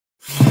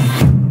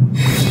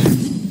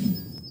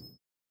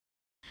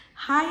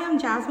Hi, I'm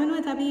Jasmine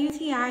with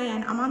WTI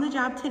and I'm on the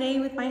job today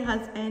with my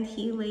husband.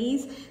 He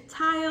lays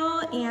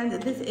tile and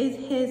this is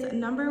his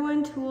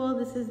 #1 tool.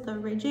 This is the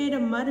Ridgid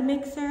mud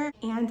mixer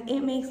and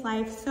it makes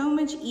life so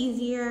much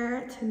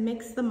easier to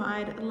mix the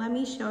mud. Let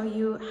me show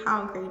you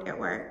how great it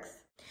works.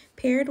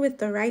 Paired with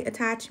the right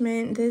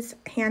attachment, this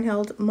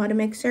handheld mud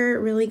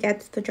mixer really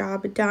gets the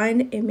job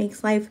done. It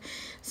makes life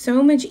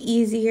so much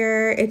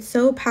easier. It's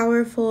so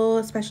powerful,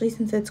 especially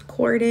since it's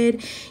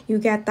corded. You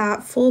get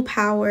that full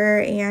power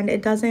and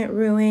it doesn't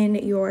ruin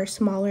your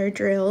smaller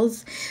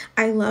drills.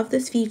 I love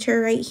this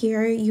feature right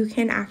here. You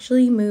can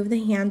actually move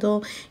the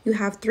handle. You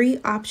have 3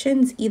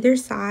 options either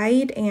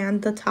side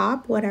and the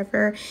top,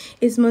 whatever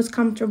is most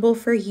comfortable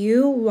for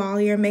you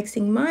while you're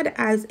mixing mud,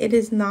 as it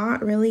is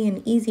not really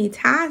an easy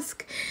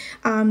task.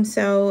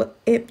 So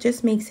it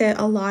just makes it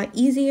a lot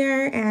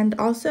easier and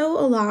also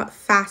a lot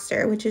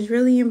faster, which is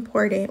really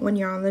important when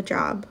you're on the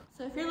job.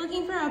 So if you're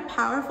looking for a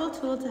powerful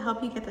tool to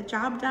help you get the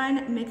job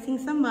done mixing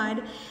some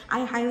mud,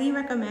 I highly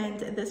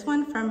recommend this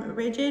one from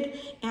Ridgid,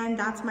 and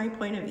that's my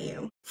point of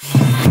view.